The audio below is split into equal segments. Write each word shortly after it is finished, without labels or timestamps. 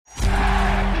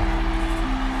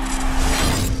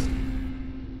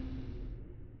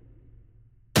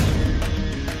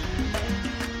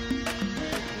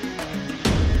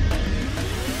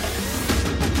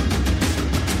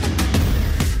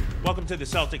to the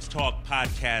Celtics Talk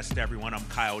podcast, everyone. I'm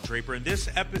Kyle Draper. In this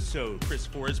episode, Chris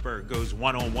Forsberg goes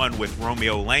one-on-one with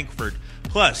Romeo Langford.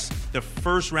 Plus, the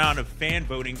first round of fan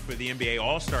voting for the NBA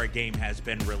All-Star Game has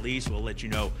been released. We'll let you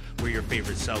know where your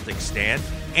favorite Celtics stand.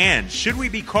 And should we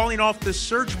be calling off the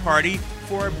search party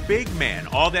for a big man?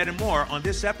 All that and more on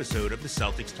this episode of the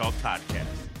Celtics Talk podcast.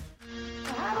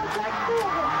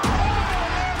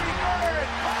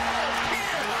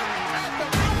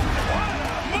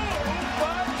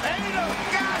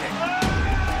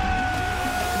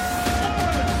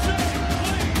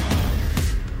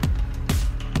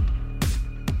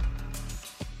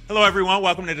 Hello, everyone.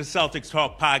 Welcome to the Celtics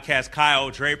Talk podcast. Kyle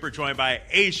Draper, joined by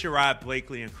Sherrod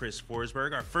Blakely and Chris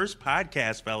Forsberg. Our first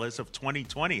podcast, fellas, of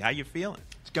 2020. How you feeling?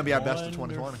 It's going to be our best of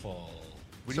 2020. What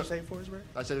did you say, Forsberg?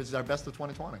 I said it's our best of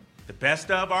 2020. The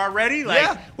best of already?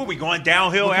 What, we going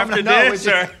downhill after this?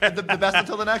 No, the best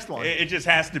until the next one. It just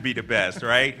has to be the best,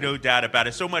 right? No doubt about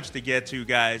it. So much to get to,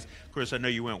 guys. Of course, I know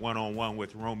you went one-on-one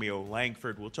with Romeo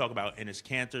Langford. We'll talk about Enes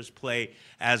Kanter's play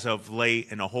as of late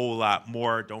and a whole lot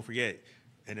more. Don't forget,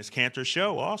 Enes Kanter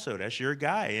show also. That's your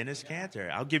guy, Enes Kanter.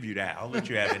 I'll give you that. I'll let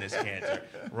you have Enes Kanter.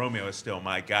 Romeo is still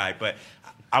my guy. But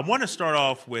I want to start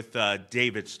off with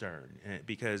David Stern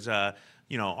because, all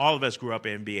of us grew up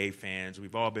NBA fans.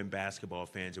 We've all been basketball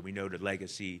fans, and we know the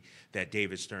legacy that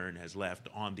David Stern has left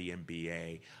on the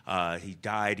NBA.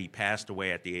 He passed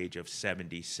away at the age of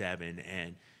 77.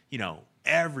 And,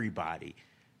 everybody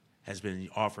has been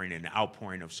offering an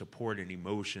outpouring of support and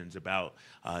emotions about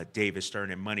David Stern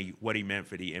and what he meant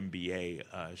for the NBA,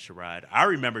 Sherrod. I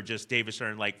remember just David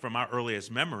Stern, from our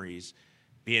earliest memories,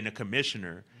 being a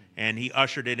commissioner, and he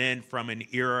ushered it in from an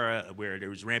era where there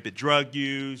was rampant drug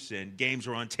use and games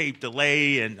were on tape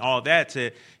delay and all that to,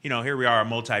 here we are, a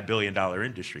multi-billion-dollar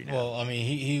industry now. Well, I mean,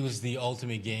 he was the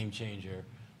ultimate game changer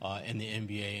in the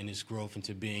NBA and his growth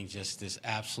into being just this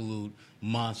absolute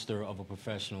monster of a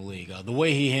professional league. The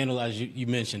way he handled, as you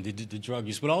mentioned, the drug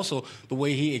use, but also the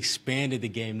way he expanded the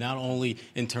game, not only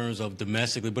in terms of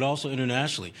domestically, but also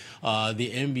internationally. The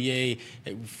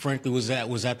NBA, frankly, was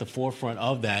at the forefront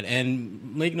of that.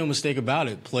 And make no mistake about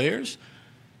it, players,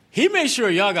 he made sure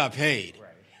y'all got paid.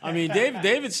 I mean,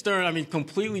 David Stern,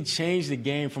 completely changed the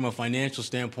game from a financial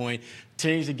standpoint,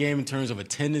 changed the game in terms of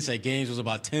attendance at games. It was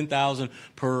about 10,000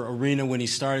 per arena when he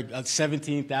started,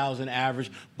 17,000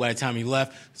 average by the time he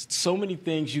left. So many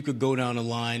things you could go down the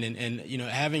line. And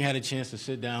having had a chance to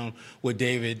sit down with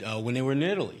David when they were in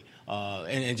Italy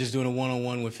and just doing a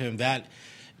one-on-one with him,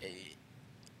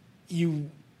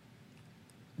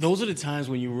 those are the times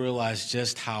when you realize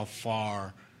just how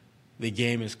far the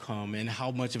game has come and how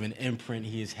much of an imprint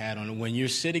he has had on it. When you're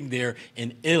sitting there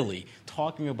in Italy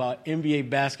talking about NBA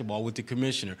basketball with the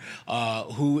commissioner,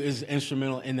 who is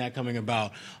instrumental in that coming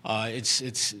about,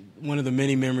 it's one of the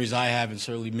many memories I have and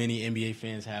certainly many NBA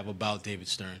fans have about David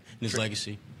Stern and his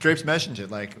legacy. Drapes mentioned it.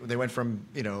 They went from,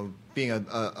 being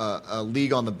a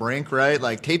league on the brink, right?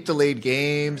 Tape-delayed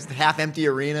games, half-empty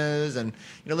arenas. And,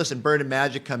 listen, Bird and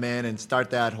Magic come in and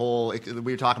start that whole –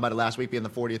 we were talking about it last week being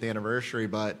the 40th anniversary,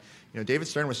 but – David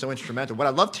Stern was so instrumental. What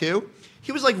I love, too,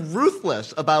 he was,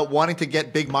 ruthless about wanting to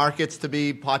get big markets to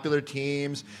be popular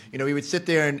teams. He would sit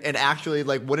there and actually,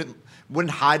 wouldn't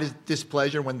hide his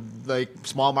displeasure when,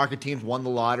 small market teams won the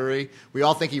lottery. We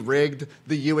all think he rigged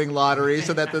the Ewing lottery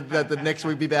so that the Knicks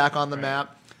would be back on the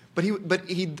map. But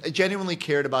he genuinely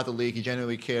cared about the league. He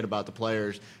genuinely cared about the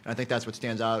players. And I think that's what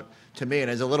stands out to me. And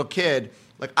as a little kid,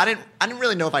 I didn't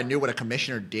really know if I knew what a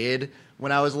commissioner did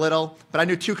when I was little, but I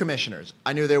knew two commissioners.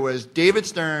 I knew there was David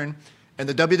Stern, and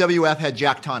the WWF had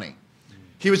Jack Tunney.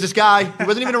 He was this guy. He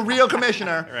wasn't even a real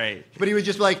commissioner. Right. But he was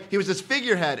just he was this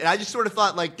figurehead. And I just sort of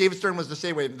thought David Stern was the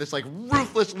same way, this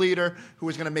ruthless leader who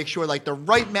was going to make sure the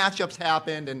right matchups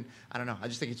happened. And I don't know. I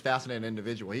just think he's a fascinating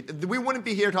individual. We wouldn't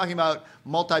be here talking about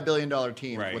multi-billion-dollar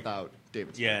teams without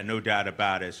David Stern. Yeah, no doubt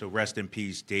about it. So rest in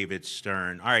peace, David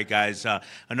Stern. All right, guys,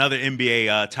 another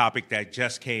NBA topic that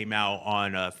just came out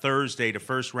on Thursday. The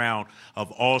first round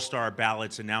of All-Star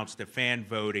ballots announced the fan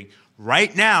voting.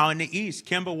 Right now in the East,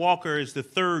 Kemba Walker is the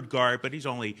third guard, but he's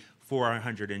only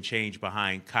 400 and change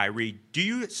behind Kyrie. Do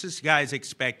you guys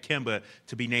expect Kemba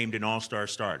to be named an All-Star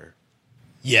starter?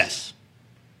 Yes.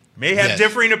 May have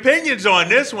differing opinions on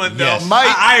this one, though. Yes.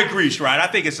 I agree, Sherrod. I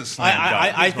think it's a slam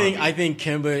dunk. I think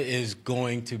Kemba is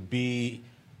going to be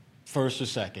first or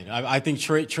second. I think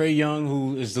Trae Young,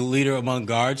 who is the leader among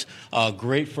guards,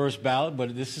 great first ballot, but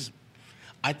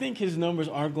I think his numbers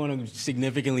aren't going to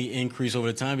significantly increase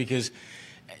over time because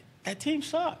that team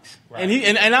sucks. Right.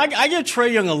 And I give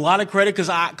Trae Young a lot of credit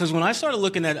because when I started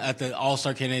looking at the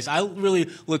All-Star candidates, I really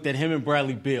looked at him and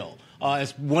Bradley Beal.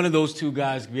 as one of those two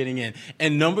guys getting in.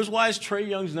 And numbers-wise, Trae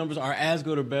Young's numbers are as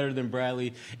good or better than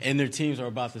Bradley, and their teams are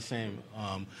about the same.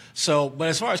 But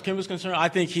as far as Kemba's concerned, I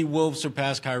think he will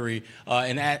surpass Kyrie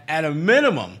and at a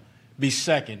minimum be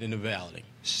second in the balloting.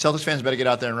 Celtics fans better get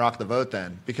out there and rock the vote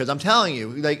then, because I'm telling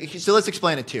you, so let's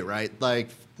explain it too, right? Like,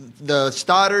 the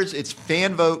starters, it's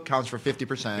fan vote counts for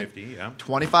 50%. 50, yeah.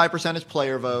 25% is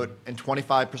player vote, and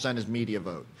 25% is media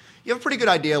vote. You have a pretty good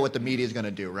idea what the media is going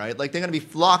to do, right? Like, they're going to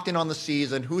be locked in on the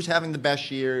season, who's having the best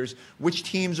years, which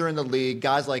teams are in the league.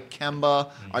 Guys like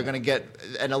Kemba are going to get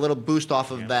a little boost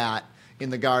off of that in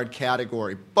the guard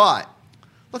category. But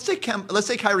let's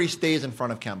say Kyrie stays in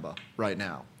front of Kemba right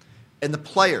now, and the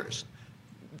players,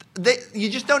 you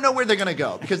just don't know where they're going to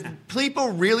go, because people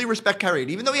really respect Kyrie.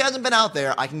 And even though he hasn't been out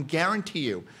there, I can guarantee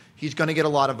you he's going to get a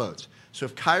lot of votes. So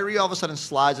if Kyrie all of a sudden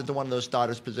slides into one of those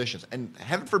starters positions, and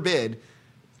heaven forbid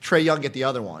Trae Young get the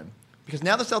other one, because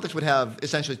now the Celtics would have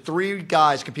essentially 3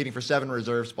 guys competing for 7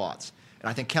 reserve spots. And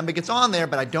I think Kemba gets on there,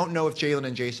 but I don't know if Jalen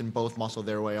and Jason both muscle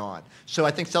their way on. So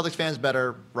I think Celtics fans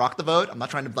better rock the vote. I'm not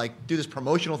trying to do this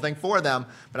promotional thing for them,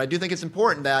 but I do think it's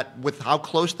important that with how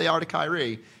close they are to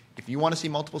Kyrie, if you want to see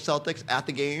multiple Celtics at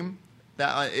the game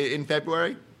in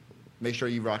February, make sure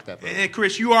you rock that vote. And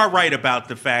Chris, you are right about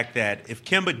the fact that if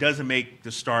Kemba doesn't make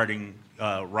the starting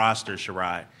roster,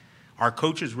 Sherrod, are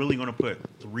coaches really going to put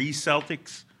 3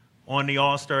 Celtics on the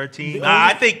All-Star team?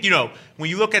 I think, when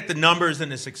you look at the numbers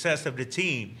and the success of the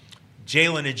team,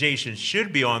 Jalen and Jason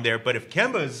should be on there. But if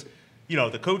Kemba's,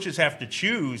 the coaches have to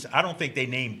choose, I don't think they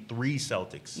name 3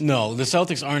 Celtics. No, the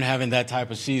Celtics aren't having that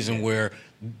type of season where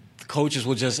coaches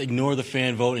will just ignore the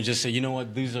fan vote and just say, you know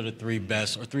what, these are the 3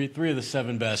 best, or three of the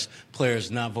 7 best players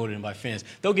not voted in by fans.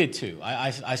 They'll get 2.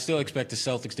 I still expect the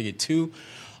Celtics to get 2.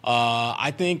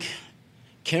 I think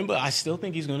Kemba, I still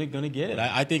think he's going to get it.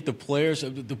 I think the players,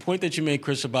 the point that you made,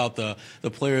 Chris, about the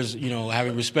players,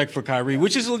 having respect for Kyrie,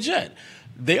 which is legit.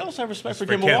 They also have respect for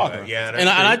Kemba Walker. Yeah, and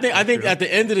I think at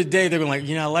the end of the day, they're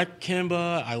going I like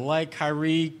Kemba, I like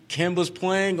Kyrie. Kemba's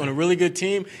playing on a really good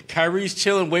team. Kyrie's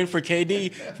chilling, waiting for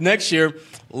KD next year.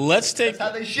 Let's take.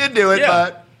 That's how they should do it, yeah.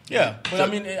 but. Yeah,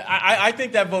 but I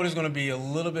think that vote is going to be a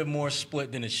little bit more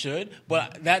split than it should.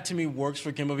 But that, to me, works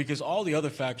for Kemba because all the other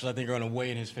factors, I think, are going to weigh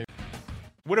in his favor.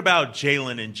 What about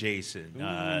Jalen and Jason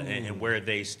and where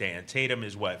they stand? Tatum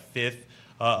is, 5th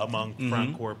among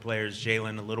front court players.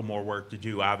 Jalen, a little more work to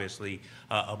do, obviously,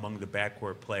 among the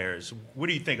backcourt players. What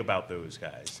do you think about those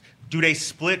guys? Do they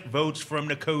split votes from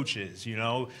the coaches?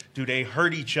 Do they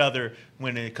hurt each other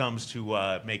when it comes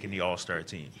to making the All-Star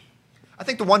team? I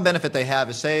think the one benefit they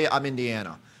have is, say I'm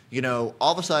Indiana. All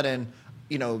of a sudden,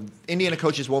 Indiana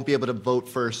coaches won't be able to vote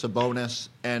for Sabonis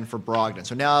and for Brogdon.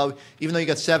 So now, even though you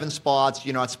got 7 spots,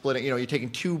 you're not splitting. You're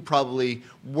taking 2 probably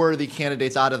worthy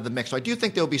candidates out of the mix. So I do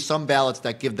think there'll be some ballots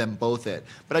that give them both it.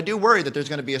 But I do worry that there's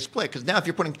going to be a split, because now if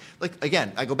you're putting,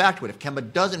 again, I go back to it. If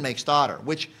Kemba doesn't make starter,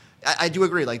 which I do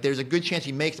agree, there's a good chance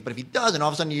he makes it. But if he doesn't, all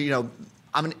of a sudden,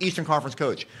 I'm an Eastern Conference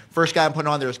coach. First guy I'm putting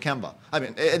on there is Kemba.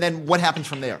 And then what happens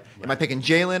from there? Right. Am I picking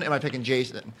Jalen? Am I picking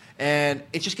Jason? And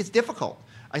it just gets difficult.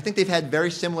 I think they've had very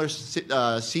similar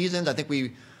seasons. I think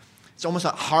it's almost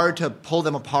hard to pull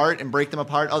them apart and break them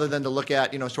apart, other than to look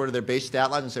at sort of their base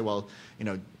stat lines and say, well,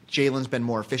 Jalen's been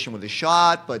more efficient with his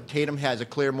shot, but Tatum has a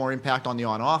clear more impact on the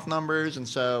on-off numbers, and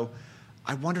so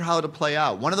I wonder how it'll play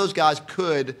out. One of those guys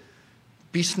could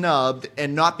be snubbed,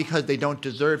 and not because they don't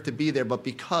deserve to be there, but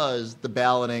because the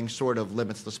balloting sort of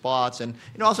limits the spots, and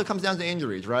it also comes down to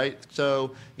injuries, right?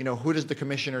 So who does the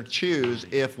commissioner choose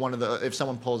if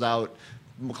someone pulls out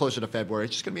closer to February?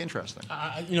 It's just going to be interesting.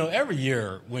 Every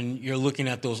year when you're looking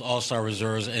at those All-Star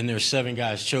reserves and there's 7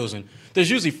 guys chosen, there's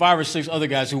usually 5 or 6 other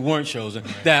guys who weren't chosen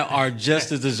that are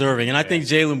just as deserving. And I think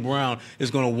Jaylen Brown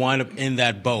is going to wind up in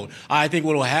that boat. I think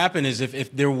what will happen is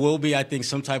if there will be, I think,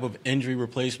 some type of injury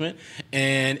replacement,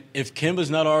 and if Kemba's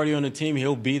not already on the team,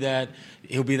 he'll be that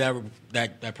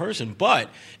person. But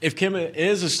if Kemba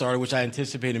is a starter, which I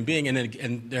anticipate him being,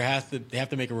 and they have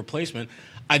to make a replacement,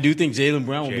 I do think Jaylen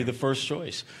Brown will be the first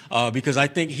choice because I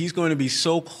think he's going to be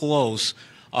so close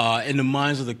in the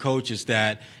minds of the coaches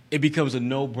that it becomes a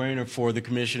no-brainer for the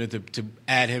commissioner to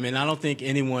add him. And I don't think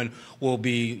anyone will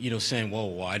be, saying, "Whoa,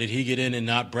 why did he get in and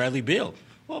not Bradley Beal?"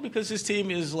 Well, because his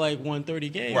team is won 30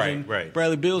 games. Right.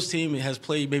 Bradley Beal's team has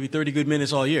played maybe 30 good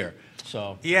minutes all year.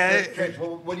 So yeah.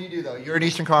 Well, what do you do, though? You're an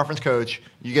Eastern Conference coach.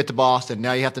 You get to Boston.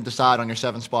 Now you have to decide on your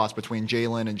 7 spots between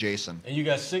Jalen and Jason. And you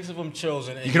got 6 of them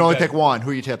chosen. And you can only pick one.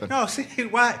 Who are you tipping? No, see,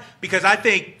 why? Because I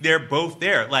think they're both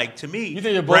there. To me, you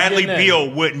think they're both Bradley Beal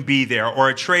wouldn't be there, or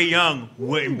a Trae Young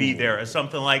wouldn't be there, or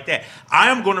something like that.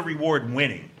 I am going to reward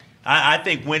winning. I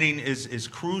think winning is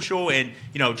crucial, and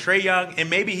Trae Young, and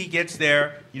maybe he gets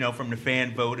there, from the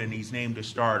fan vote, and he's named a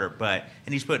starter,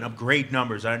 and he's putting up great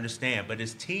numbers. I understand, but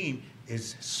his team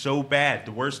is so bad,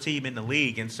 the worst team in the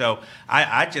league, and so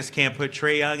I just can't put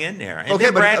Trae Young in there. And okay,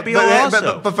 then Brad Beal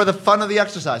also. But for the fun of the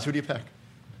exercise, who do you pick?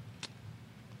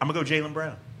 I'm gonna go Jaylen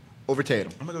Brown. Over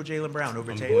Tatum. I'm gonna go Jaylen Brown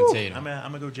over Tatum. I'm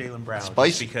gonna go Jaylen Brown.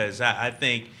 Spicy. Because I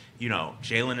think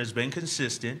Jaylen has been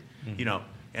consistent.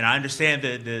 And I understand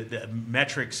the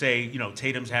metrics say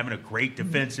Tatum's having a great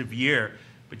defensive year,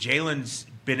 but Jaylen's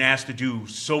been asked to do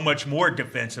so much more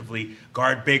defensively,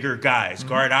 guard bigger guys,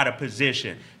 guard out of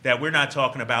position, that we're not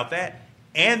talking about that.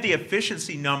 And the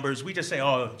efficiency numbers, we just say,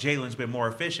 oh, Jaylen's been more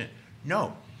efficient.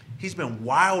 No. He's been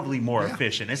wildly more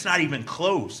efficient. It's not even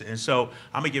close. And so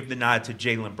I'm going to give the nod to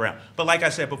Jaylen Brown. But like I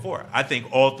said before, I think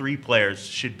all three players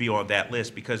should be on that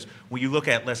list, because when you look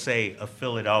at, let's say, a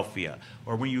Philadelphia,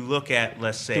 or when you look at,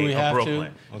 let's say, a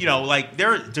Brooklyn, okay.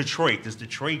 They're Detroit. Does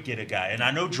Detroit get a guy? And I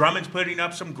know Drummond's putting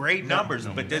up some great numbers.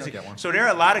 But so there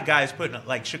are a lot of guys putting up,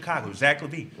 like Chicago, Zach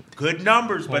LaVine, good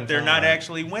numbers, but they're not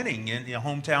actually winning. And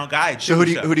hometown guy. So who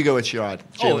do you go with, Sherrod?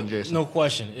 Jaylen, Jason? No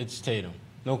question. It's Tatum.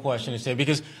 No question, it's Tatum.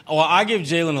 Because I give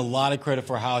Jaylen a lot of credit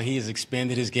for how he has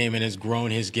expanded his game and has grown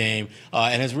his game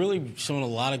and has really shown a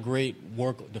lot of great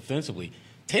work defensively.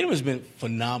 Tatum has been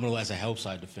phenomenal as a help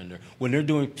side defender. When they're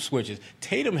doing switches,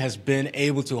 Tatum has been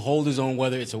able to hold his own,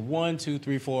 whether it's a 1, 2,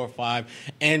 3, 4, or 5,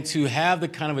 and to have the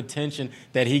kind of attention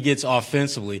that he gets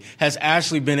offensively has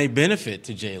actually been a benefit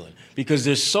to Jaylen, because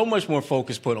there's so much more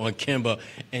focus put on Kemba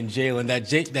and Jaylen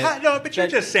No, but you're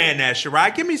just saying that,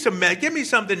 Sherrod. Give me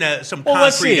something some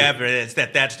concrete evidence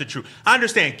that the truth. I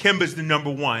understand Kemba's the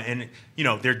number one, and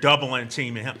they're doubling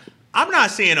teaming him. I'm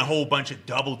not seeing a whole bunch of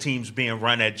double teams being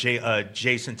run at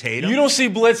Jason Tatum. You don't see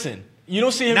blitzing. You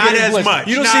don't see him not getting as blitzed. much.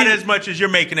 You don't not see, as much as you're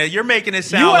making it. You're making it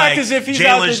sound like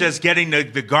Jaylen's just getting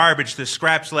the garbage, the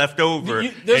scraps left over,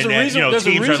 there's and a reason, that,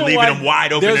 teams are leaving him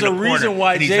wide open in the corner. There's a reason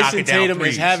why and he's Jason Tatum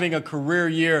threes. is having a career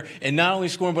year and not only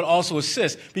scoring but also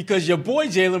assists, because your boy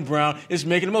Jaylen Brown is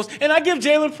making the most. And I give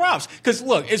Jaylen props, because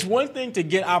look, it's one thing to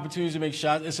get opportunities to make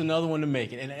shots. It's another one to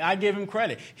make it. And I give him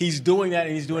credit. He's doing that,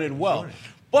 and he's doing it well.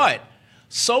 But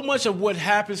so much of what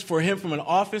happens for him from an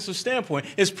offensive standpoint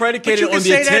is predicated on the attention. But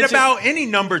you can say that about any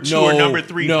number 2 or number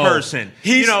 3 person.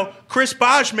 Chris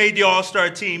Bosh made the All-Star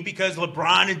team because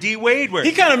LeBron and D. Wade were.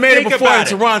 He kind of made it before in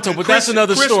Toronto, but that's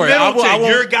another story.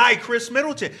 Your guy, Chris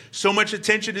Middleton. So much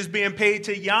attention is being paid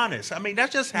to Giannis. I mean,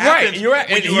 that just happens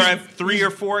when you have 3 or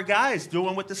 4 guys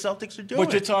doing what the Celtics are doing.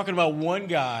 But you're talking about one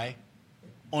guy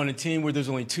on a team where there's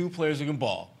only 2 players who can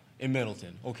ball. In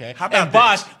Middleton, okay? And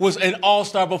Bosh was an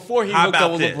all-star before he hooked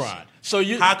up with LeBron. So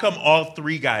how come all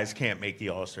 3 guys can't make the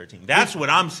all-star team? That's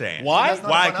what I'm saying. Why?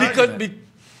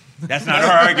 That's not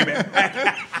our argument.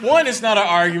 1, it's not an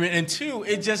argument, and 2,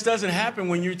 it just doesn't happen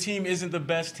when your team isn't the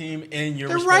best team in your.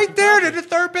 They're right there. They're the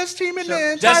 3rd best team in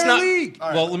the entire league.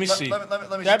 Right, well, let me see.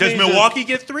 Does Milwaukee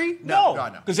get 3?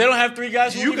 No, because they don't have 3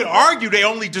 guys. You could argue they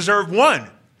only deserve 1.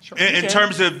 Sure. In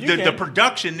terms of the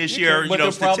production this year,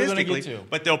 statistically,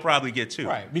 but they'll probably get 2.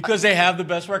 Right, because they have the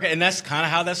best record, and that's kind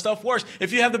of how that stuff works.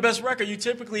 If you have the best record, you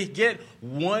typically get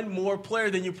 1 more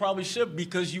player than you probably should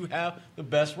because you have the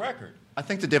best record. I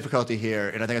think the difficulty here,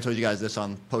 and I think I told you guys this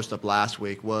on Post Up last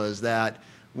week, was that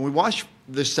when we watch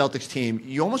this Celtics team,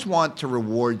 you almost want to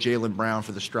reward Jaylen Brown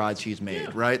for the strides he's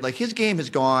made, right? Like, his game has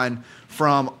gone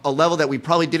from a level that we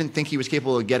probably didn't think he was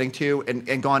capable of getting to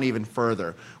and gone even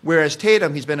further. Whereas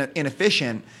Tatum, he's been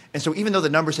inefficient, and so even though the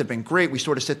numbers have been great, we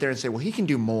sort of sit there and say, well, he can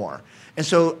do more. And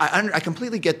so I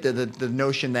completely get the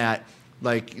notion that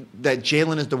that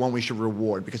Jaylen is the one we should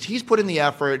reward because he's put in the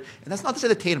effort, and that's not to say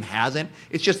that Tatum hasn't.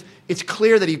 It's just it's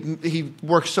clear that he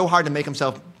works so hard to make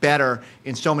himself better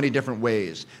in so many different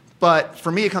ways. But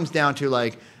for me, it comes down to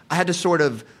I had to sort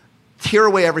of tear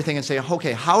away everything and say,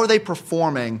 okay, how are they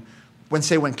performing when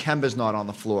Kemba's not on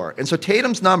the floor? And so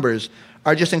Tatum's numbers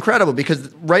are just incredible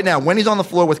because right now, when he's on the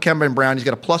floor with Kemba and Brown, he's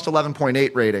got a plus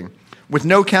 11.8 rating. With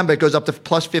no Kemba, it goes up to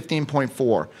plus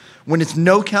 15.4. When it's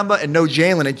no Kemba and no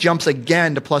Jaylen, it jumps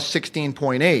again to plus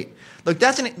 16.8. Look,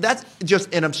 that's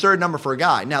just an absurd number for a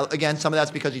guy. Now, again, some of that's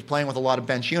because he's playing with a lot of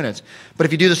bench units. But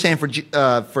if you do the same for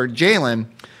Jaylen,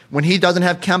 when he doesn't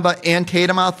have Kemba and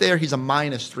Tatum out there, he's a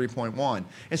minus 3.1.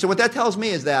 And so what that tells me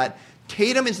is that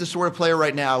Tatum is the sort of player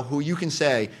right now who you can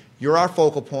say, you're our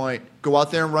focal point, go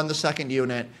out there and run the second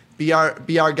unit, be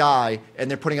our guy, and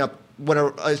they're putting up what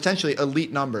are essentially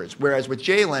elite numbers. Whereas with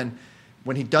Jaylen,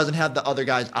 when he doesn't have the other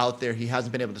guys out there, he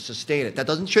hasn't been able to sustain it.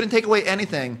 That shouldn't take away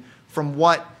anything from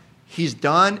what he's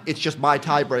done. It's just my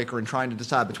tiebreaker in trying to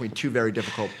decide between 2 very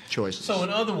difficult choices. So in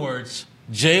other words,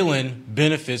 Jalen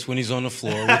benefits when he's on the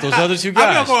floor with those other two guys.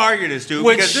 I'm not going to argue this, dude,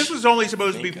 Which- because this was only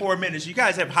supposed to be 4 minutes. You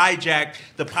guys have hijacked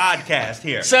the podcast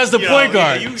here. Says the point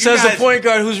guard. Says the point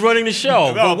guard who's running the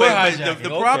show. No, but we're but hijacking. the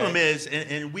Okay. problem is,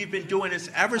 and we've been doing this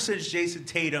ever since Jason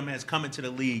Tatum has come into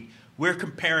the league, we're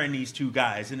comparing these two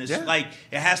guys, and it's like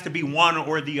it has to be one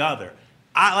or the other.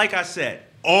 Like I said,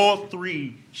 all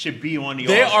three should be on the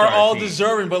They All-Star are all team.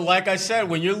 deserving, but like I said,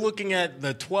 when you're looking at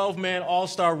the 12-man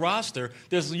All-Star roster,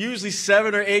 there's usually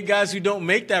 7 or 8 guys who don't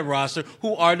make that roster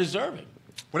who are deserving.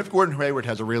 What if Gordon Hayward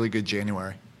has a really good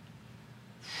January?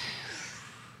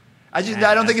 I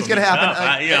don't think it's going to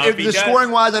happen.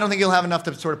 Scoring-wise, I don't think he'll have enough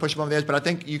to sort of push him over the edge, but I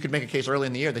think you could make a case early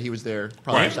in the year that he was their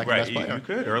probably their second best player. You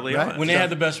could early Right? on. When they had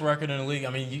the best record in the league,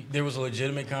 I mean, there was a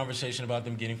legitimate conversation about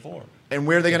them getting 4. And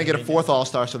where are they going to get a fourth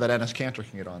All-Star so that Enes Kanter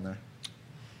can get on there?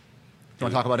 You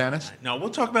want to talk about Enes? No, we'll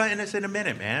talk about Enes in a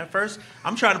minute, man. First,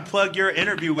 I'm trying to plug your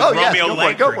interview with yes, Romeo go for it,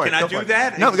 Langford. go for it, Can I go do for it.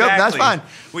 that? No, exactly. that's fine.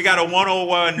 We got a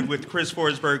 101 with Chris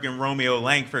Forsberg and Romeo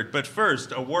Langford. But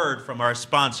first, a word from our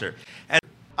sponsor.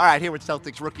 All right, here with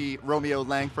Celtics rookie Romeo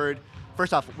Langford.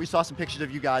 First off, we saw some pictures of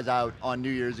you guys out on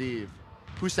New Year's Eve.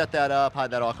 Who set that up? How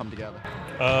did that all come together?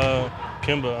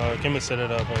 Kimba set it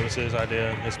up. It was his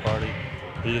idea, his party.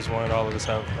 He just wanted all of us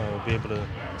to be able to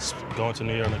go into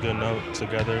New Year on a good note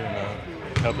together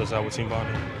and help us out with team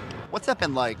bonding. What's that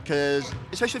been like? Because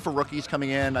especially for rookies coming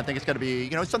in, I think it's got to be,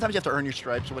 sometimes you have to earn your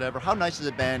stripes or whatever. How nice has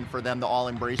it been for them to all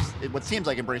embrace, what seems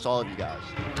like embrace all of you guys?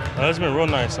 It's been real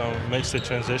nice. Makes the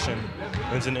transition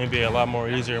into the NBA a lot more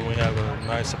easier when we have a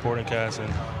nice supporting cast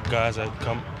and guys that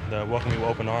welcome you with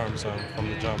open arms from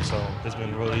the jump. So it's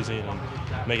been real easy and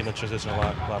making the transition a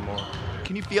lot more.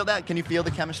 Can you feel that? Can you feel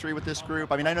the chemistry with this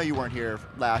group? I mean, I know you weren't here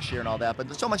last year and all that,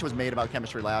 but so much was made about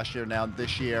chemistry last year, now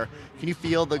this year. Can you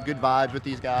feel the good vibes with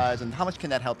these guys, and how much can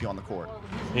that help you on the court?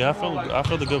 Yeah, I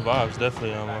feel the good vibes,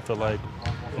 definitely. I feel like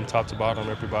from top to bottom,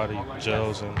 everybody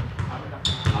gels and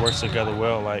works together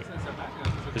well. Like,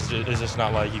 it's just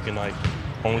not like you can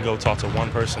only go talk to one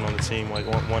person on the team, like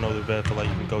one other vet. But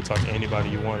you can go talk to anybody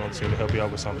you want on the team to help you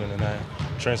out with something, and that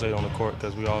translate on the court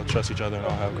because we all trust each other and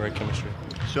all have great chemistry.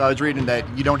 So I was reading that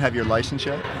you don't have your license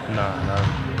yet. Nah.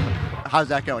 How's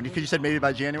that going? Because you said maybe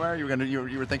by January you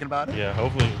were thinking about it. Yeah,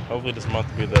 hopefully this month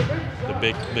will be the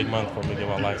big month for me to get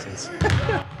my license.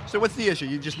 So what's the issue?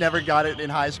 You just never got it in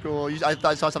high school. I thought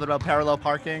I saw something about parallel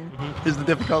parking. Is the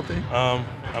difficulty?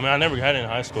 I never had it in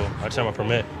high school. I just had my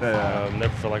permit.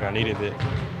 Never felt like I needed it,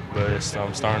 but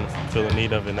I'm starting to feel the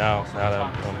need of it now that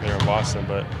I'm here in Boston.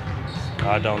 But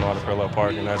I don't know how to parallel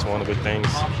park, and that's one of the big things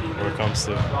when it comes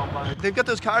to. They've got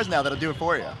those cars now that'll do it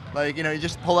for you. You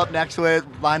just pull up next to it,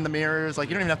 line the mirrors. You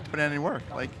don't even have to put in any work.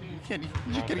 You can't.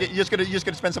 You just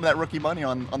gotta spend some of that rookie money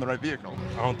on the right vehicle.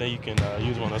 I don't think you can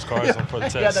use one of those cars for the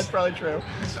test. Yeah, that's probably true.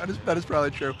 That is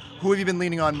probably true. Who have you been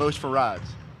leaning on most for rides?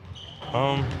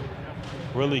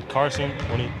 Really Carson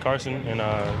and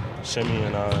Shimmy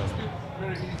and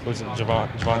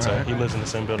Javante. Right. He lives in the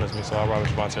same building as me, so I ride with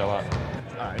Javante a lot.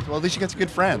 All right. Well, at least you got some good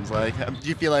friends. Do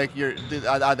you feel like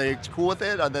are they cool with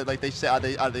it? Are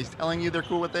they telling you they're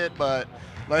cool with it? But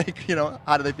how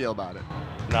do they feel about it?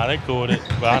 Nah, they cool with it,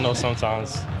 but I know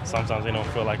sometimes they don't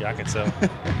feel like it. I can tell,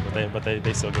 but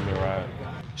they still give me a ride.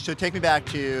 So take me back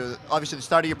to obviously the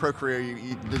start of your pro career.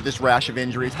 You did this rash of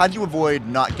injuries. How did you avoid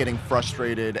not getting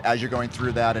frustrated as you're going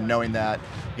through that and knowing that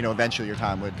eventually your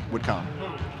time would come?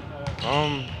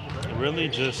 Really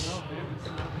just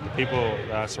the people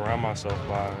that I surround myself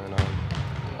by, and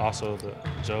also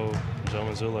Joe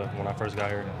Mazzulla. When I first got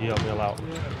here, he helped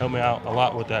me out a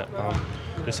lot with that.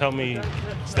 Just helped me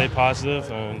stay positive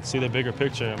and see the bigger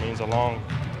picture. I mean, it's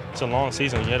a long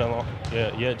season,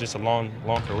 yet just a long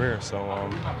career. So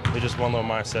it's just one little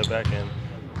mindset back, and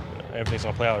everything's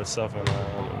gonna play out itself. And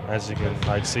as you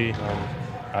can see,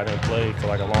 I didn't play for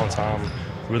a long time.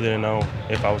 Really didn't know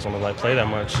if I was gonna play that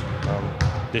much.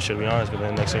 This should be honest, but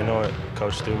then next thing you know it,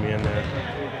 coach threw me in there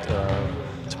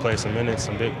to play some minutes,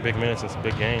 some big minutes, and some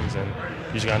big games. And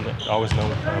you just gotta always know,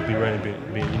 be ready.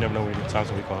 You never know when the time's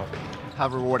gonna be called. How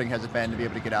rewarding has it been to be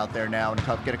able to get out there now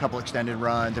and get a couple extended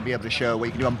runs and be able to show what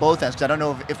you can do on both ends? Because I don't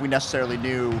know if we necessarily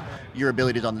knew your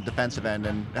abilities on the defensive end,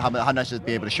 and how nice is it to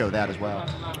be able to show that as well?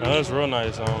 That's real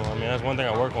nice. That's one thing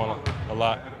I work on a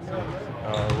lot,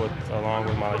 along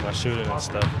with my shooting and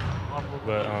stuff.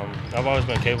 But I've always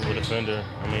been a capable defender.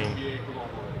 In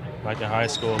high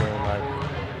school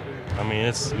and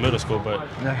it's middle school, but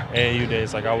AAU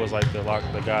days, I was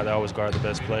the guy that always guarded the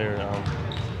best player.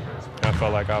 I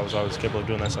felt like I was always capable of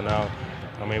doing that. So now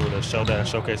I'm able to show that and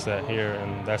showcase that here,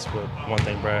 and that's what one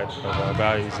thing Brad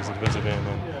values is defensive end,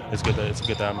 and it's good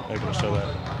that I'm able to show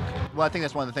that. Well, I think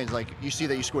that's one of the things. Like, you see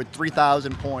that you scored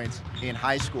 3,000 points in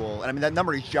high school, and I mean that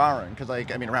number is jarring because,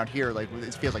 like, I mean around here, like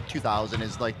it feels like 2,000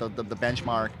 is like the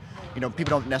benchmark. You know,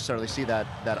 people don't necessarily see that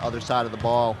other side of the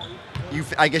ball.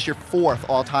 I guess you're fourth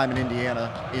all time in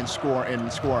Indiana in scoring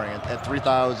at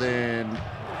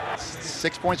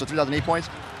 3,006 points or 3,008 points.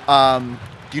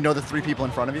 Do you know the three people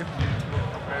in front of you?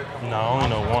 No, I only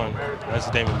know one. That's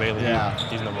Damon Bailey. Yeah,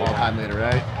 he's number all one. time leader,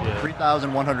 right? Yeah.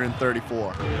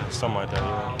 3,134. Yeah, something like that.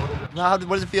 Yeah. Now, what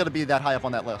does it feel to be that high up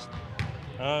on that list?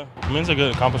 I mean, it's a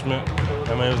good accomplishment.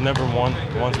 I mean, it was never one.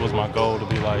 Once was my goal to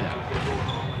be like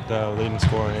the leading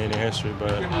scorer in Indian history,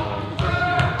 but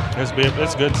it's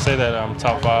good to say that I'm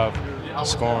top 5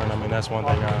 scoring. I mean, that's one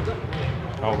thing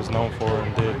I was known for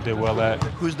and did well at.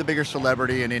 Who's the bigger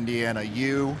celebrity in Indiana,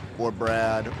 you or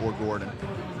Brad or Gordon?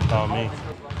 Me.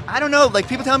 I don't know. Like,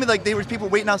 people tell me like there was people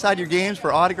waiting outside your games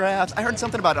for autographs. I heard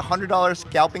something about $100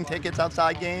 scalping tickets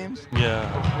outside games.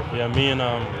 Yeah. Me and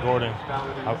Gordon.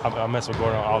 I mess with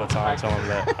Gordon all the time, telling him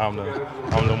that I'm the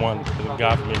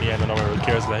guy from Indiana. Nobody really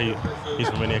cares that he's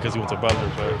from Indiana because he went to Butler.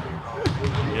 But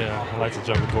yeah, I like to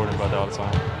joke with Gordon about that all the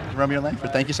time. Romeo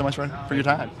Langford, thank you so much for your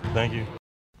time. Thank you.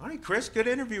 All right, Chris, good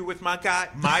interview with my guy,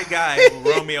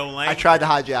 Romeo Langford. I tried to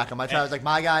hijack him. I was like,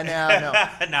 my guy now. No.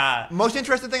 Nah. Most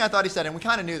interesting thing I thought he said, and we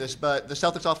kind of knew this, but the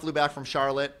Celtics all flew back from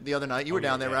Charlotte the other night. You were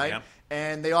down there, right? Yeah.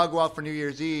 And they all go out for New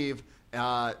Year's Eve. So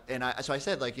I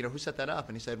said, like, who set that up?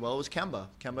 And he said, well, it was Kemba.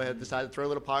 Kemba had decided to throw a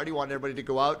little party, wanted everybody to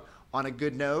go out on a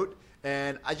good note.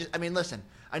 And I mean, listen,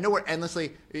 I know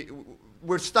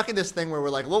we're stuck in this thing where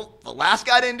we're like, well, the last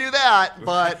guy didn't do that.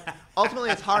 But ultimately,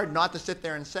 it's hard not to sit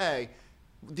there and say,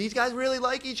 these guys really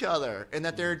like each other, and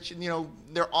that they're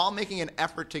all making an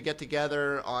effort to get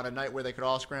together on a night where they could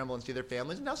all scramble and see their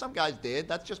families. And now some guys did.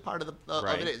 That's just part of of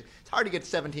it. It's hard to get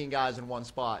 17 guys in one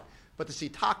spot. But to see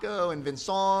Taco and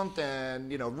Vincent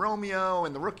and Romeo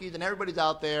and the rookies and everybody's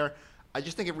out there, I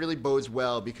just think it really bodes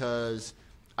well because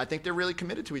I think they're really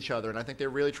committed to each other, and I think they're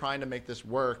really trying to make this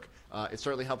work. It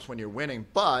certainly helps when you're winning,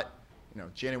 but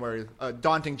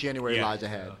daunting January lies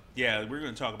ahead. Yeah, we're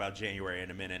going to talk about January in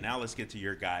a minute. Now let's get to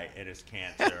your guy, Enes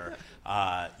Kanter.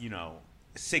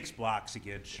 6 blocks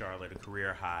against Charlotte, a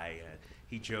career high.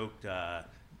 He joked,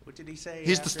 what did he say?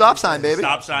 He's the stop sign, baby.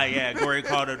 Stop sign, yeah. Corey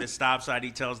called him the stop sign.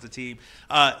 He tells the team.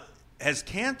 Has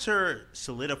Kanter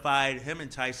solidified, him and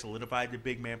Tice solidified the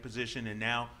big man position, and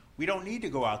now we don't need to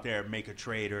go out there and make a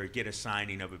trade or get a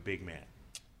signing of a big man?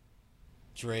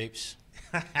 Drapes.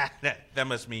 that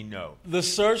must mean no. The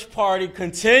search party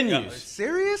continues. No,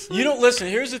 seriously? You don't listen.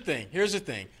 Here's the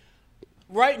thing.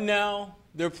 Right now,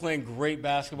 they're playing great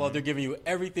basketball. They're giving you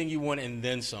everything you want and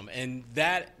then some, and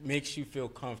that makes you feel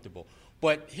comfortable.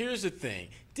 But here's the thing.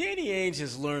 Danny Ainge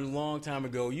has learned a long time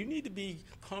ago, you need to be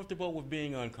comfortable with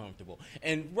being uncomfortable.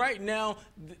 And right now,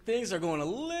 things are going a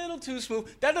little too smooth.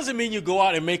 That doesn't mean you go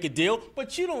out and make a deal,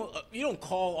 but you don't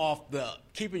call off the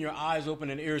keeping your eyes open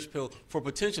and ears peeled for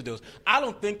potential deals. I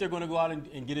don't think they're going to go out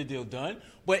and get a deal done,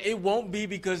 but it won't be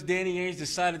because Danny Ainge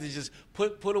decided to just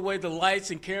put away the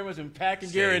lights and cameras and packing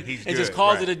gear and just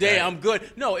calls it a day. Right. I'm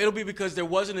good. No, it'll be because there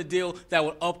wasn't a deal that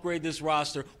would upgrade this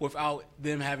roster without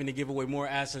them having to give away more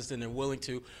assets than they're willing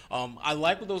to. I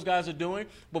like what those guys are doing,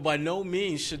 but by no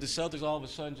means should the Celtics all of a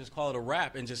sudden just call it a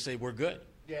wrap and just say we're good.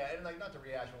 Yeah, and not to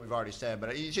rehash what we've already said,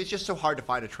 but it's just so hard to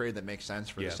find a trade that makes sense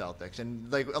for the Celtics.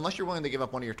 And unless you're willing to give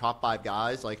up one of your top 5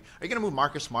 guys, are you going to move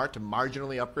Marcus Smart to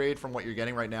marginally upgrade from what you're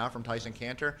getting right now from Tyson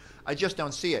Kanter? I just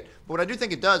don't see it. But what I do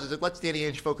think it does is it lets Danny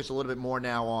Ainge focus a little bit more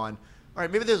now on, all right,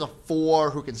 maybe there's a 4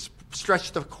 who can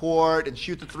stretch the court and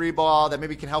shoot the 3 ball that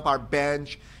maybe can help our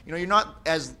bench. You're not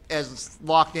as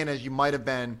locked in as you might have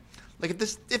been. Like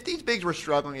if these bigs were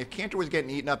struggling, if Kanter was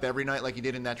getting eaten up every night like he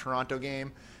did in that Toronto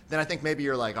game, then I think maybe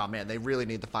you're like, oh man, they really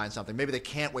need to find something. Maybe they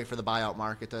can't wait for the buyout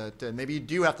market to maybe you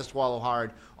do have to swallow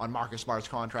hard on Marcus Smart's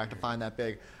contract to find that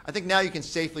big. I think now you can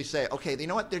safely say, okay, you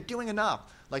know what? They're doing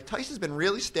enough. Like Tyson's been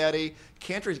really steady.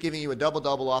 Kanter is giving you a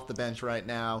double-double off the bench right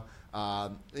now.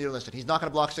 Listen, he's not going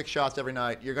to block 6 shots every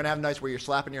night. You're going to have nights where you're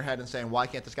slapping your head and saying, why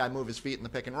can't this guy move his feet in the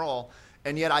pick and roll?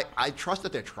 And yet I trust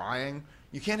that they're trying.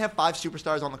 You can't have 5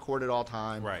 superstars on the court at all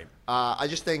time. Right. I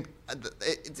just think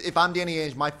if I'm Danny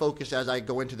Ainge, my focus as I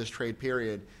go into this trade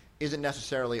period isn't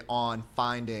necessarily on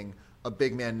finding a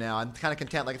big man now. I'm kind of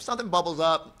content. Like if something bubbles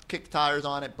up, kick the tires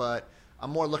on it, but I'm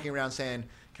more looking around saying,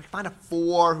 can I find a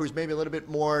 4 who's maybe a little bit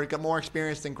got more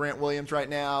experience than Grant Williams right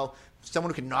now?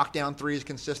 Someone who can knock down threes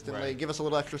consistently, give us a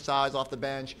little extra size off the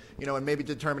bench, and maybe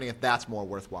determining if that's more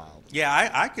worthwhile.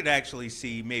 Yeah, I could actually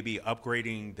see maybe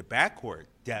upgrading the backcourt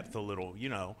depth a little.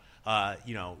 You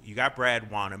got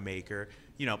Brad Wanamaker.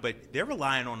 but they're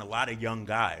relying on a lot of young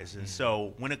guys. And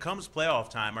so when it comes playoff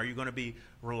time, are you going to be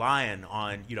relying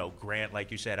on, Grant,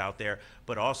 like you said, out there,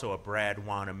 but also a Brad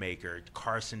Wanamaker,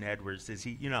 Carson Edwards, is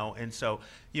he, and so,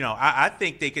 I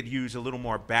think they could use a little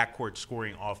more backcourt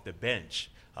scoring off the bench,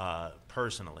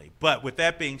 personally. But with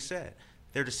that being said,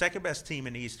 they're the second best team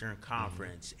in the Eastern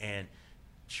Conference. And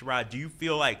Sherrod, do you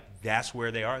feel like that's where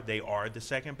they are? They are the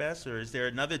second best? Or is there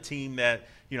another team that,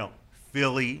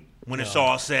 Philly, when it's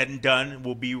all said and done,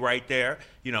 will be right there?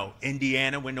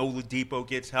 Indiana, when Oladipo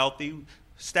gets healthy,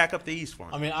 stack up the East for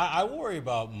them. I mean, I worry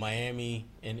about Miami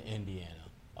and Indiana.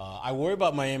 I worry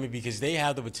about Miami because they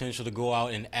have the potential to go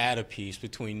out and add a piece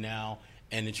between now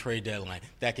and the trade deadline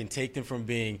that can take them from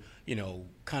being,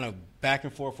 kind of back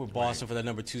and forth with Boston for that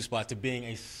number 2 spot to being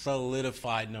a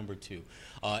solidified number 2.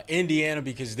 Indiana,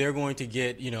 because they're going to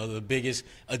get, the biggest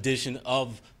addition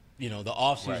of the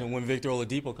offseason when Victor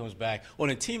Oladipo comes back on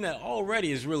a team that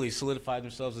already has really solidified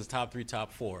themselves as top 3,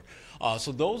 top 4.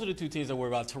 So those are the 2 teams I worry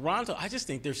about. Toronto, I just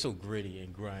think they're so gritty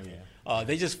and grimy.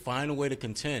 They just find a way to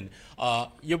contend.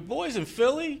 Your boys in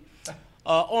Philly,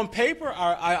 on paper,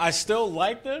 I still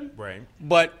like them. Right.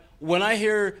 But when I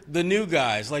hear the new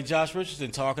guys like Josh Richardson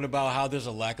talking about how there's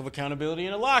a lack of accountability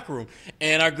in the locker room,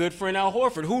 and our good friend Al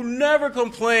Horford, who never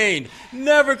complained,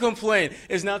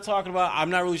 is now talking about, I'm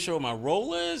not really sure what my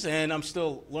role is, and I'm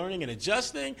still learning and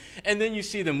adjusting. And then you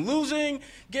see them losing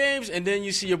games, and then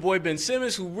you see your boy Ben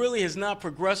Simmons, who really has not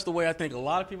progressed the way I think a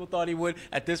lot of people thought he would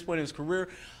at this point in his career.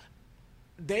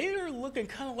 They are looking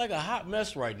kind of like a hot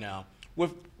mess right now.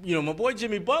 With, my boy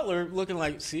Jimmy Butler looking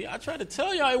like, see, I tried to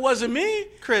tell y'all it wasn't me.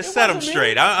 Chris, set him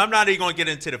straight. I'm not even going to get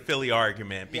into the Philly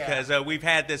argument because we've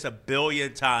had this a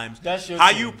billion times. That's your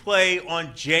how team. you play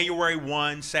on January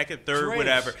 1, 2nd, 3rd,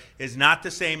 whatever, is not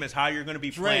the same as how you're going to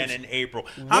be playing in April.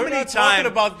 How many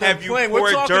times have you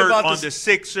poured dirt on the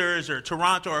Sixers or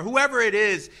Toronto or whoever it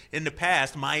is in the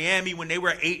past? Miami, when they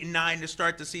were 8-9 to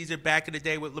start the season back in the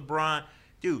day with LeBron.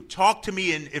 Dude, talk to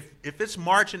me, and if it's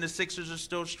March and the Sixers are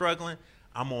still struggling,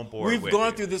 I'm on board. We've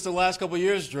gone through this the last couple of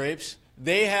years, Drapes.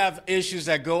 They have issues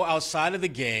that go outside of the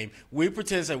game. We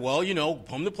pretend that,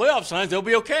 come the playoff signs, they'll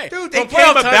be okay. Dude, they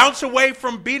came a bounce away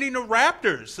from beating the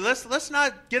Raptors. So let's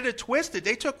not get it twisted.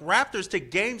 They took Raptors to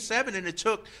Game 7, and it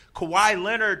took Kawhi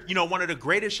Leonard, one of the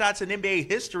greatest shots in NBA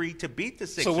history, to beat the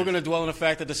Sixers. So we're going to dwell on the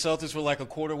fact that the Celtics were like a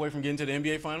quarter away from getting to the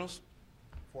NBA Finals?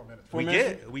 4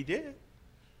 minutes. We did.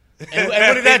 And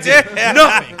what did that do?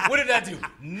 Nothing. What did that do?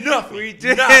 Nothing. We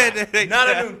did. Not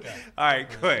a nunca. All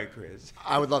right, go ahead, Chris.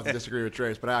 I would love to disagree with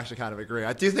Trace, but I actually kind of agree.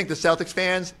 I do think the Celtics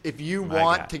fans, if you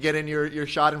want to get in your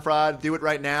shot and fraud, do it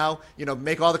right now.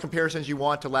 Make all the comparisons you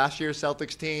want to last year's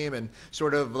Celtics team and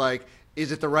sort of like,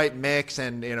 is it the right mix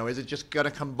and, is it just going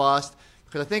to combust?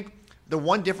 Because I think the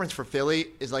one difference for Philly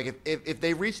is like if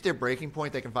they reach their breaking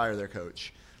point, they can fire their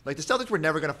coach. Like, the Celtics were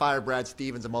never going to fire Brad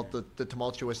Stevens the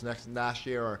tumultuous last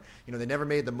year, or, they never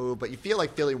made the move. But you feel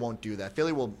like Philly won't do that.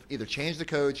 Philly will either change the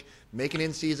coach, make an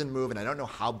in-season move, and I don't know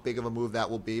how big of a move that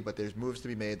will be, but there's moves to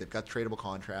be made. They've got tradable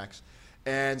contracts.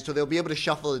 And so they'll be able to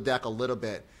shuffle the deck a little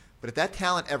bit. But if that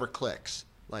talent ever clicks,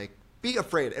 like, be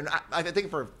afraid. And I think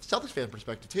from a Celtics fan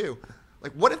perspective, too,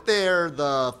 like, what if they're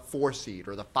the 4 seed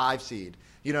or the 5 seed?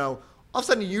 All of a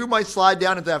sudden, you might slide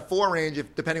down into that 4 range,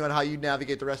 depending on how you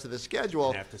navigate the rest of the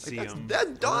schedule. You have to see them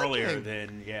that's earlier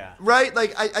than, Right?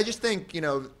 Like, I just think,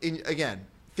 again,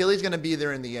 Philly's going to be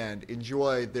there in the end.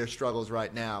 Enjoy their struggles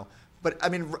right now. But, I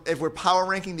mean, if we're power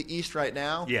ranking the East right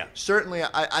now, certainly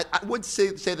I would say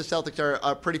the Celtics are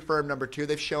a pretty firm number 2.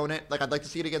 They've shown it. Like, I'd like to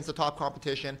see it against the top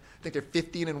competition. I think they're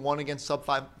 15-1 against sub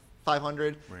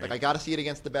 500. Right. Like, I got to see it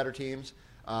against the better teams.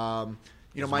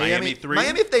 Miami 3?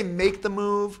 Miami, if they make the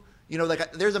move,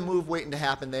 there's a move waiting to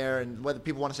happen there, and whether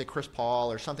people want to say Chris Paul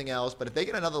or something else, but if they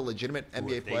get another legitimate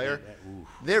NBA player,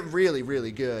 they're really,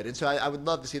 really good. And so I would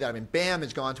love to see that. I mean, Bam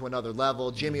has gone to another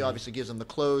level. Jimmy obviously gives them the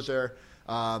closer.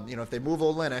 If they move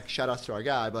Olynyk, shout out to our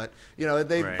guy, but, if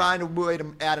they find a way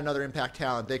to add another impact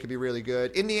talent, they could be really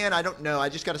good. In the end, I don't know. I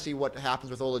just got to see what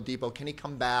happens with Oladipo. Can he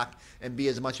come back and be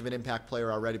as much of an impact player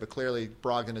already? But clearly,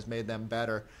 Brogdon has made them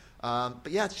better. But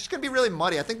yeah, it's just going to be really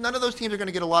muddy. I think none of those teams are going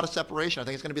to get a lot of separation. I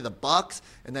think it's going to be the Bucks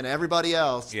and then everybody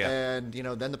else. Yeah. And,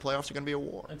 then the playoffs are going to be a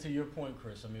war. And to your point,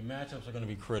 Chris, I mean, matchups are going to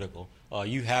be critical.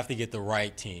 You have to get the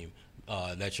right team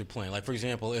that you're playing. Like, for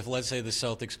example, if let's say the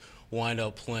Celtics wind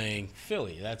up playing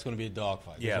Philly, that's going to be a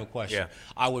dogfight. There's no question. Yeah.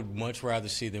 I would much rather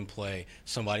see them play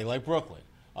somebody like Brooklyn.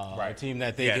 A team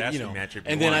that they can,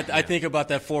 and then I think about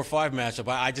that 4-5 matchup.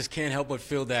 I just can't help but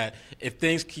feel that if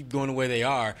things keep going the way they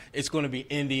are, it's going to be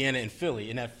Indiana and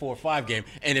Philly in that 4-5 game.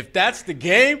 And if that's the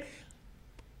game,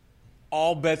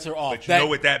 all bets are off. But you know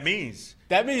what that means.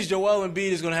 That means Joel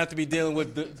Embiid is going to have to be dealing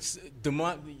with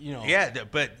Sabonis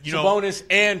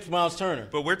and Miles Turner.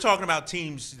 But we're talking about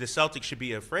teams the Celtics should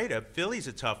be afraid of. Philly's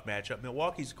a tough matchup.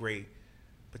 Milwaukee's great.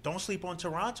 But don't sleep on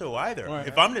Toronto either. Right.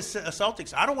 If I'm the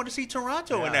Celtics, I don't want to see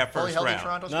Toronto in that Fully first healthy round.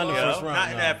 Toronto's Not in the well. first round.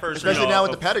 Not in that first Especially round. now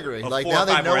with the pedigree. A Like, 4 now or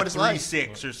they 5 know or what it's like.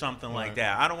 3-6 or something like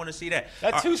that. I don't want to see that.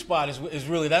 That 2 spot is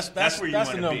really that's where you the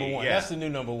wanna number be, one. yeah. That's the new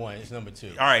number one. It's number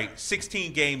 2. All right,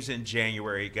 16 games in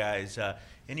January, guys.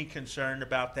 Any concern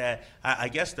about that? I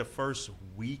guess the first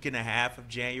week and a half of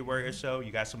January or so,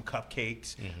 you got some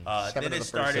cupcakes. Seven Then of it the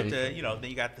started first to, then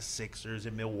you got the Sixers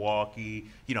in Milwaukee,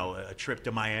 a trip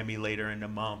to Miami later in the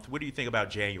month. What do you think about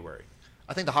January?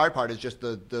 I think the hard part is just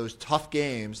those tough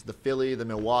games, the Philly, the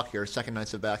Milwaukee, are second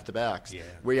nights of back-to-backs,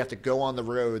 where you have to go on the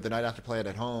road the night after play it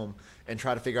at home and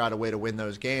try to figure out a way to win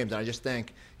those games. And I just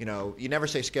think, you never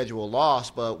say schedule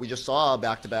loss, but we just saw a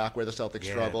back-to-back where the Celtics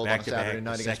struggled on a Saturday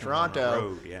night against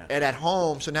Toronto and at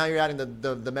home. So now you're adding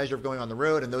the measure of going on the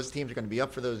road, and those teams are going to be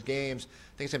up for those games.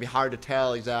 I think it's going to be hard to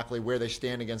tell exactly where they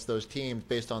stand against those teams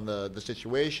based on the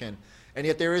situation. And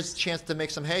yet there is a chance to make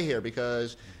some hay here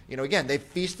because, again, they've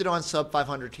feasted on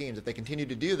sub-500 teams. If they continue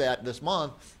to do that this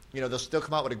month, they'll still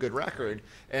come out with a good record.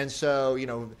 And so,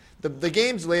 the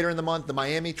games later in the month, the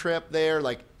Miami trip there,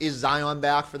 is Zion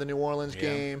back for the New Orleans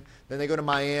game? Then they go to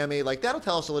Miami. That'll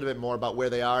tell us a little bit more about where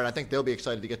they are, and I think they'll be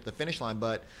excited to get to the finish line.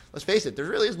 But let's face it, there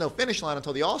really is no finish line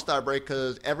until the All-Star break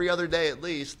because every other day at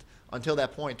least, until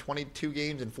that point, 22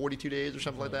 games in 42 days or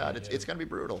something like that. It's going to be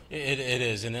brutal. It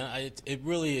is, and it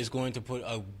really is going to put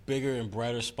a bigger and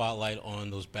brighter spotlight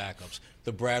on those backups.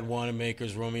 The Brad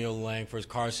Wanamakers, Romeo Langfords,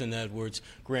 Carson Edwards,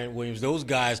 Grant Williams, those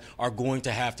guys are going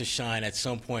to have to shine at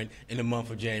some point in the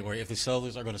month of January if the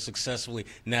Celtics are going to successfully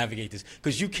navigate this.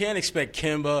 Because you can't expect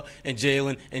Kemba and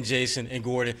Jalen and Jason and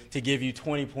Gordon to give you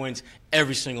 20 points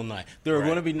every single night. There are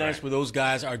going to be nights where those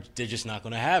guys they're just not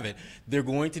going to have it. They're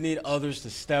going to need others to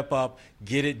step up,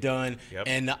 get it done,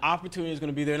 and the opportunity is going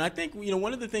to be there. And I think,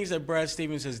 one of the things that Brad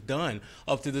Stevens has done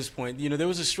up to this point, there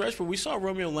was a stretch where we saw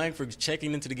Romeo Langford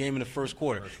checking into the game in the first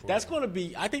quarter. That's going to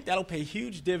be, I think that'll pay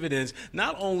huge dividends,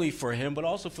 not only for him, but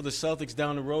also for the Celtics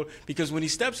down the road, because when he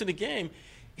steps in the game,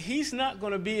 he's not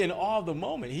going to be in awe of the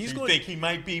moment. You think he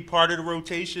might be part of the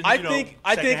rotation? I think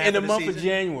in the month of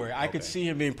January, I could see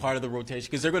him being part of the rotation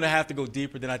because they're going to have to go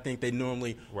deeper than I think they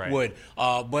normally would.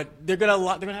 But they're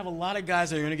going to have a lot of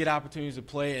guys that are going to get opportunities to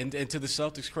play. And to the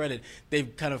Celtics' credit,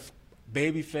 they've kind of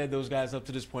baby-fed those guys up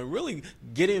to this point, really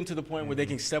getting them to the point where they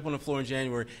can step on the floor in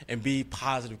January and be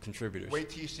positive contributors. Wait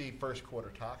till you see first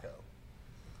quarter Taco.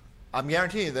 I'm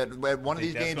guaranteeing that one of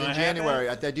these games in January,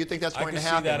 I do think that's going to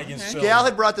happen. That against Gal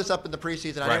had brought this up in the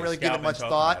preseason. I didn't really give it much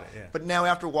thought. It, But now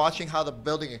after watching how the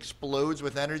building explodes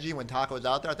with energy when Taco's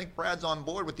out there, I think Brad's on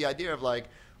board with the idea of all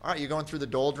right, you're going through the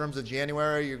doldrums of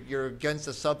January. You're against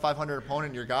a sub-500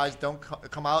 opponent. Your guys don't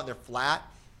come out and they're flat.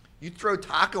 You throw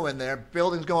Taco in there,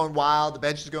 building's going wild, the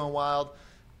bench is going wild.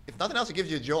 If nothing else, it gives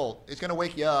you a jolt. It's going to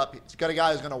wake you up. It's got a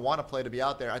guy who's going to want to play to be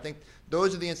out there. I think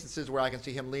those are the instances where I can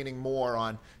see him leaning more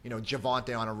on,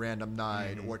 Javonte on a random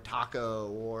night or Taco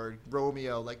or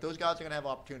Romeo. Those guys are going to have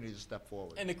opportunities to step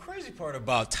forward. And the crazy part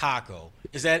about Taco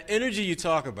is that energy you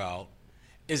talk about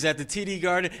is at the TD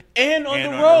Garden and on the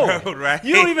road. Right?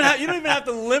 You don't even have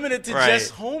to limit it to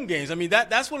just home games. I mean,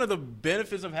 that's one of the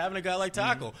benefits of having a guy like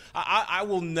Taco. I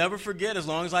will never forget, as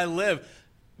long as I live,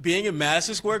 being in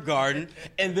Madison Square Garden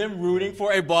and then rooting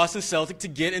for a Boston Celtic to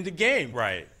get in the game.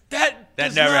 Right. That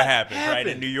never happened, right?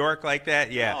 In New York like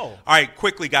that? Yeah. No. All right,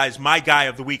 quickly, guys, my guy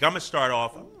of the week. I'm going to start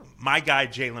off. My guy,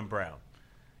 Jaylen Brown.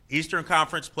 Eastern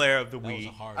Conference Player of the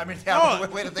Week.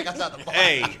 Way to think outside the box.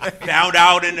 Hey, found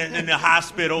out in the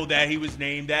hospital that he was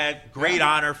named that. Great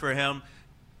honor for him.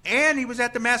 And he was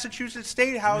at the Massachusetts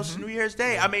State House New Year's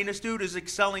Day. I mean, this dude is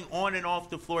excelling on and off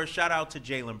the floor. Shout out to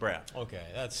Jaylen Brown. Okay,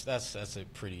 that's a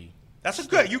pretty... That's a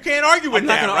good. You can't argue with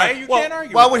that, right? You can't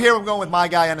argue. Well, we're here. I'm going with my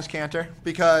guy, Ennis Cantor,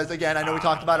 because again, I know we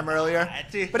talked about him earlier.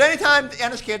 But anytime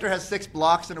Ennis Cantor has 6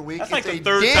 blocks in a week, that's it's like the a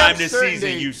third damn time this certainty.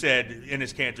 season you said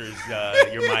Ennis Cantor's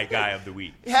you're my guy of the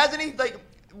week. Hasn't he?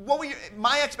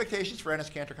 My expectations for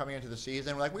Ennis Cantor coming into the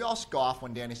season, we all scoff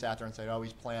when Danny sat there and said, "Oh,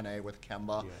 he's Plan A with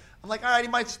Kemba." Yeah. I'm like, all right, he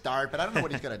might start, but I don't know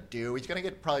what he's going to do. He's going to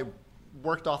get probably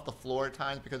worked off the floor at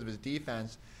times because of his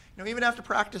defense. Even after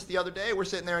practice the other day, we're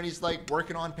sitting there and he's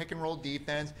working on pick and roll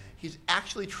defense. He's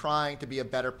actually trying to be a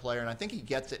better player, and I think he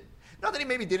gets it. Not that he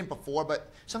maybe didn't before, but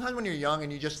sometimes when you're young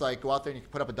and you just go out there and you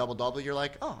put up a double-double, you're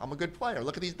like, oh, I'm a good player.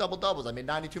 Look at these double-doubles. I made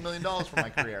 $92 million for my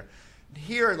career.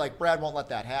 Here, Brad won't let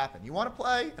that happen. You want to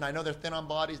play, and I know they're thin on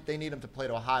bodies. They need him to play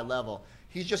to a high level.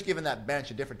 He's just given that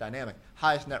bench a different dynamic.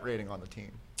 Highest net rating on the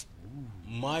team.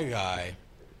 My guy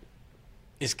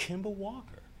is Kemba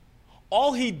Walker.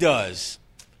 All he does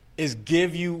is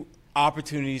give you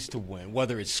opportunities to win,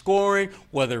 whether it's scoring,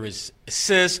 whether it's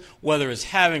assists, whether it's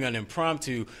having an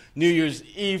impromptu New Year's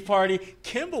Eve party.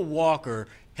 Kemba Walker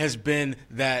has been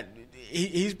that.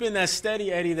 He's been that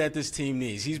steady Eddie that this team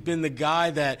needs. He's been the guy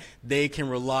that they can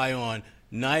rely on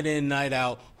night in, night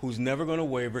out, who's never going to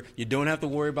waver. You don't have to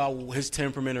worry about his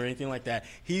temperament or anything like that.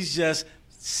 He's just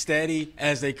steady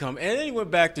as they come. And then he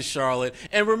went back to Charlotte.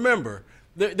 And remember,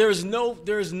 there's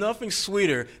nothing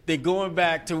sweeter than going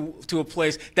back to a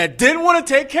place that didn't want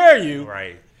to take care of you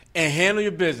and handle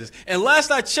your business. And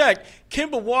last I checked,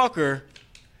 Kemba Walker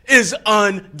is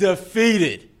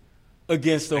undefeated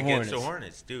against the Hornets. Against the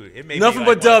Hornets, dude. It may Nothing be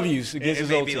like but W's against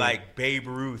his old team. It old may be team. like Babe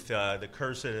Ruth, the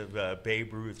curse of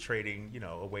Babe Ruth trading,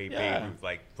 away Babe Ruth.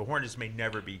 Like, the Hornets may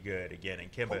never be good again, and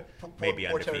Kimba may be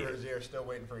undefeated. Poor Terry still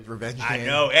waiting for his revenge I game.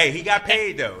 know. Hey, he got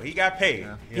paid, though. He got paid.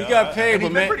 Yeah. He got paid, And but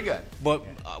he's been pretty good. But,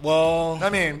 well, I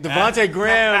mean, Devontae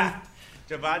Graham,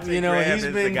 Devontae you know, Graham he's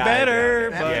is been the guy better,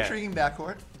 They down there. have an Yeah. intriguing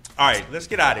backcourt. All right, let's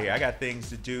get out of here. I got things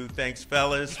to do. Thanks,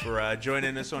 fellas, for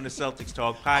joining us on the Celtics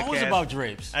Talk podcast. I was about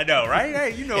drapes. I know, right?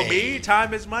 Hey, you know me.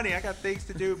 Time is money. I got things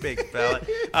to do, big fella.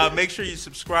 Make sure you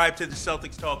subscribe to the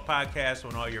Celtics Talk podcast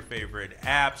on all your favorite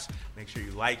apps. Make sure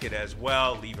you like it as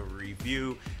well. Leave a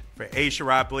review. For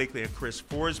Sherrod Blakely and Chris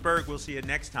Forsberg, we'll see you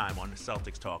next time on the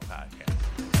Celtics Talk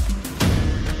podcast.